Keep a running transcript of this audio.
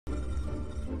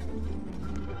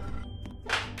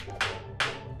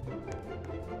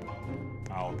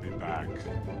I'll be back.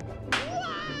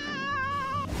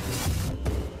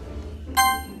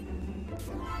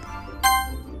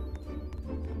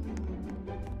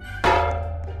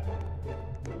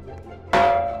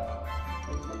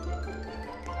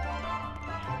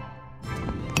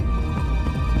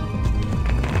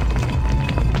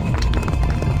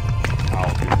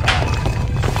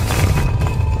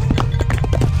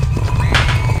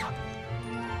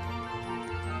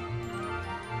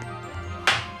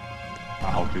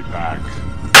 I'll be back.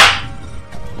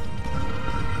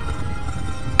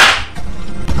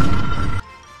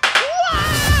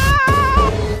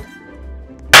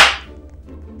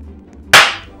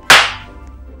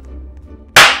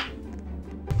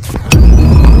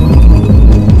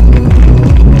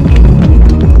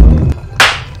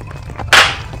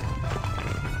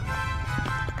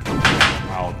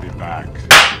 I'll be back.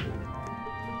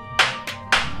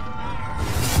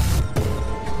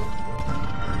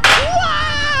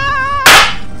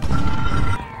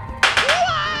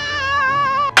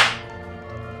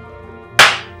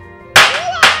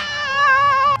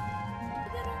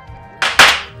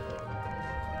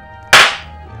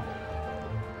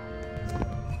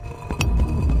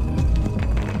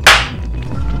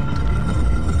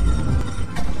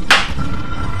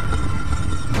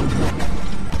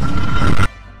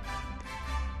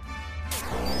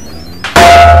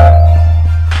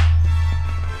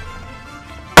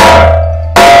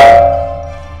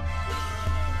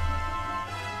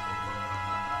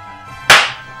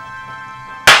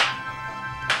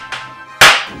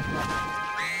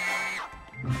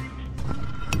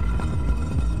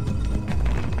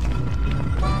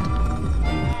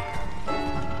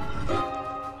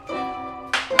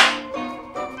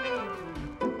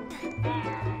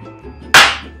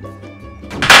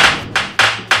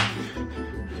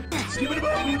 Give it a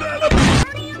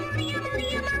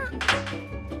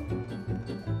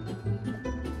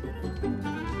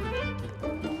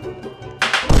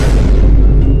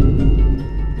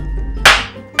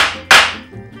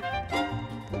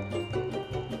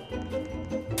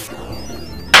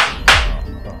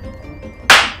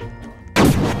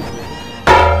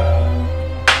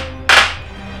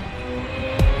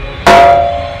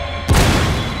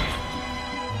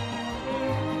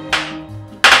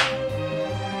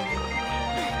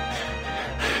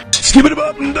Skip it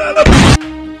up and down up.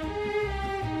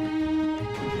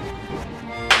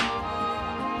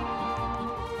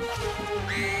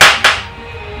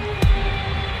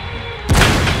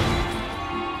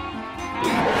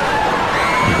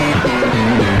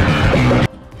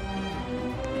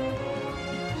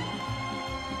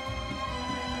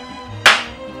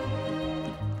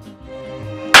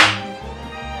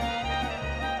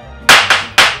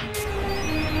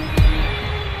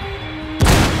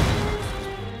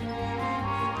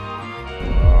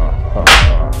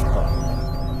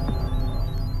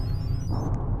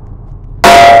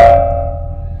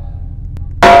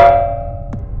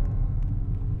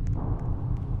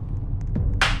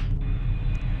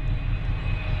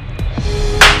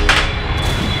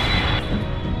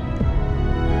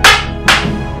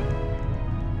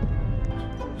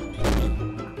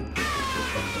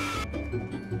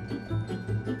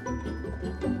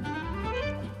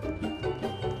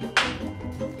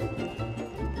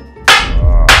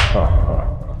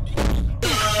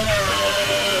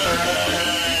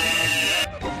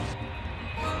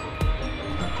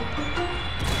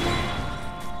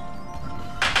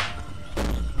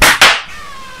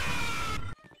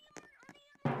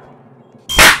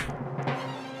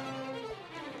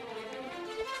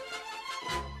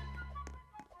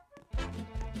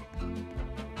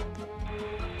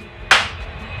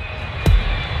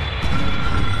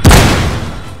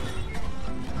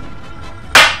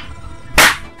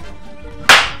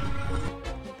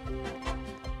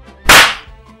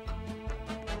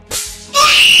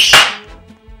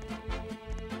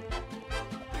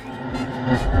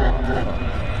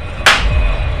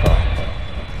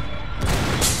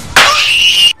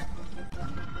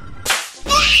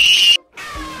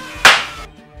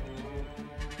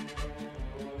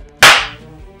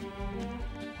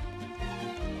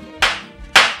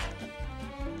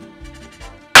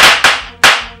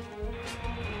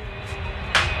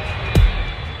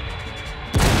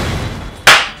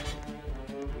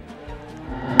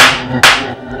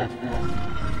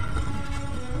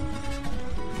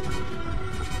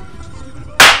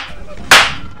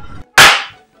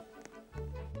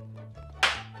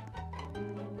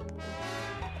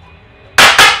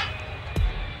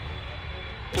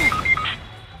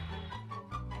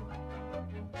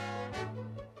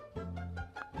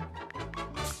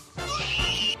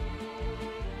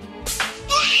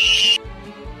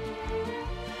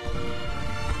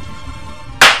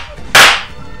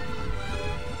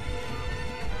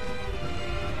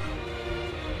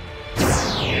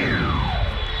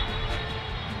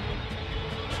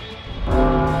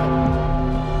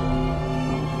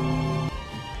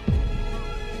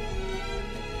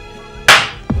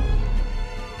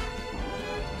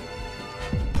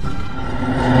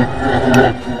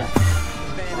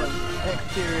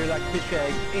 fish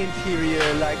eggs,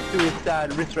 interior like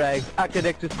suicide wrist rags, acted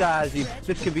exercise,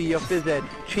 this could be your phys ed,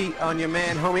 cheat on your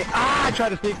man, homie. I try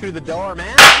to sneak through the door,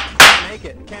 man.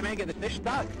 Can't make it, the fish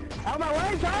stuck. Out of my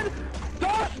way, son!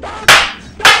 Door stuck!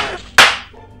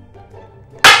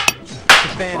 The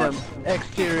Phantom,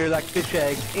 exterior like fish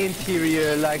eggs,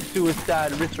 interior like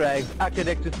suicide wrist rags, acted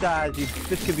exercise,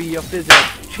 this could be your phys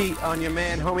ed, cheat on your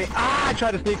man, homie. I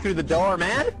try to sneak through the door,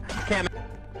 man. Can't